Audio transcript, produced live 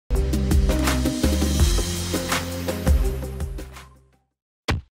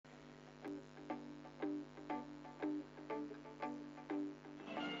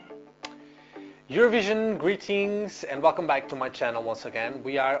Eurovision greetings and welcome back to my channel once again.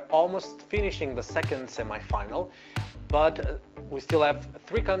 We are almost finishing the second semi-final, but we still have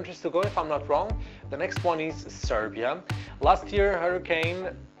 3 countries to go if I'm not wrong. The next one is Serbia. Last year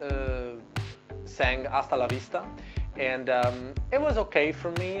Hurricane sang Hasta la Vista and it was okay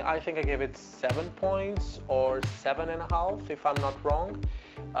for me. I think I gave it 7 points or 7.5 if I'm not wrong.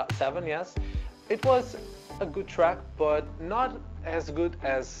 7, yes. It was a good track, but not as good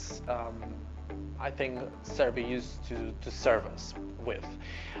as I think Serbia used to serve us with.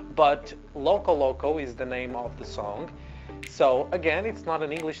 But Loco Loco is the name of the song. So again, it's not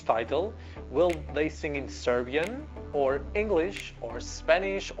an English title. Will they sing in Serbian or English or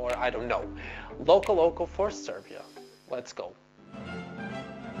Spanish or I don't know. Loco Loco for Serbia. Let's go.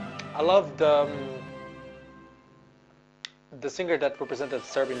 I love the singer that represented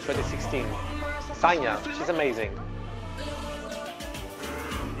Serbia in 2016, Sanja. She's amazing.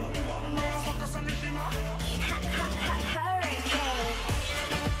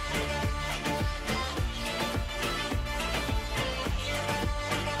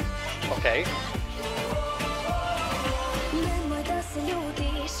 Okay.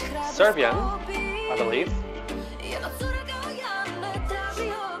 Serbian, I believe.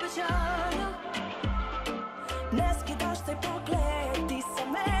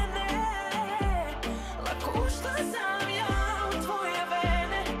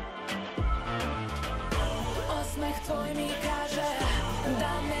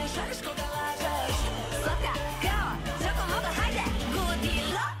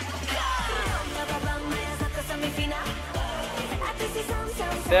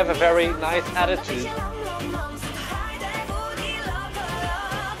 They have a very nice attitude.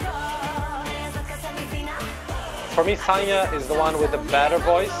 For me, Sanja is the one with the better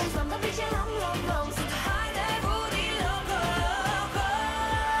voice.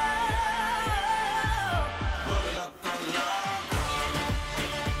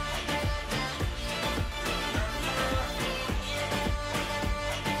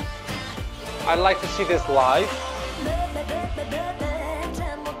 I'd like to see this live.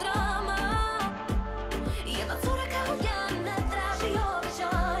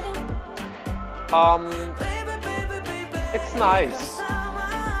 It's nice.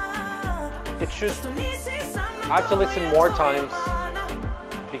 It should. I have to listen more times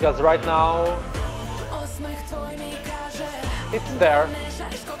because right now it's there.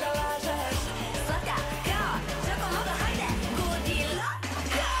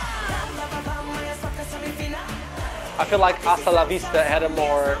 I feel like Hasta la Vista had a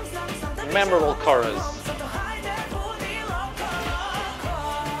more memorable chorus.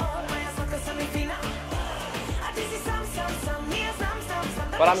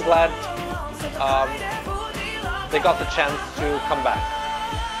 But I'm glad they got the chance to come back.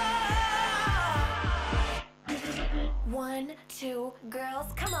 1, 2,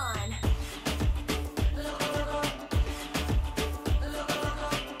 girls, come on.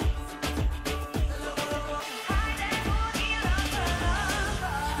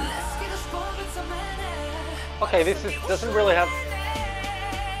 Okay, this doesn't really have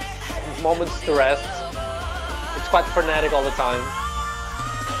moments to rest. It's quite frenetic all the time.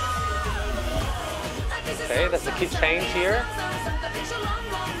 Okay, that's a key change here.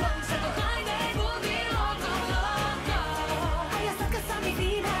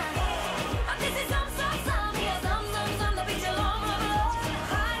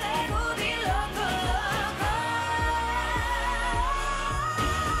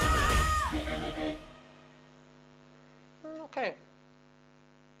 Okay.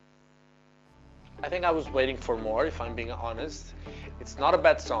 I think I was waiting for more, if I'm being honest. It's not a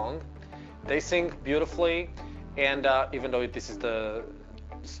bad song. They sing beautifully, and even though this is the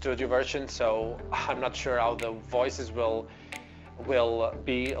studio version, so I'm not sure how the voices will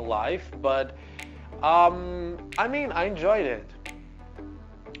be live, but I mean, I enjoyed it.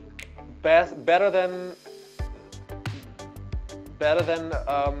 Better than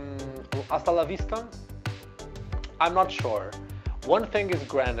Hasta la Vista? I'm not sure. One thing is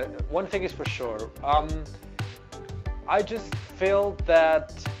granted. One thing is for sure. I just feel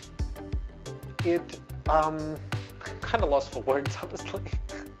that it kind of lost for words, honestly.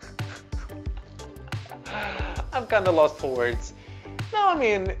 I'm kind of lost for words. No, I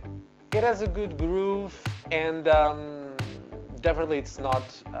mean, it has a good groove, and definitely it's not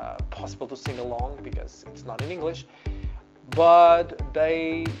possible to sing along because it's not in English, but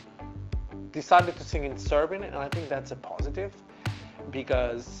they decided to sing in Serbian, and I think that's a positive,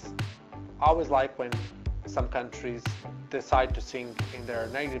 because I always like when some countries decide to sing in their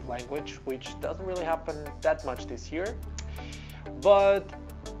native language, which doesn't really happen that much this year. But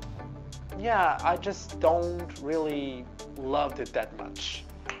yeah, I just don't really loved it that much.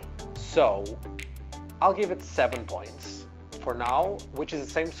 So I'll give it 7 points for now, which is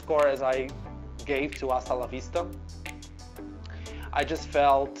the same score as I gave to Hasta la Vista. I just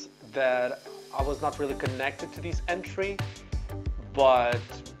felt that I was not really connected to this entry, but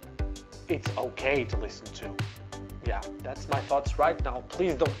it's okay to listen to. Yeah, that's my thoughts right now.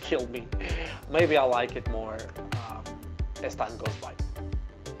 Please don't kill me. Maybe I'll like it more as time goes by.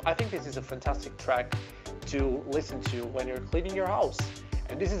 I think this is a fantastic track to listen to when you're cleaning your house.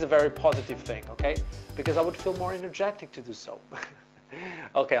 And this is a very positive thing, okay? Because I would feel more energetic to do so.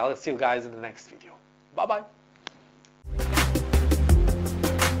 Okay, I'll see you guys in the next video. Bye-bye.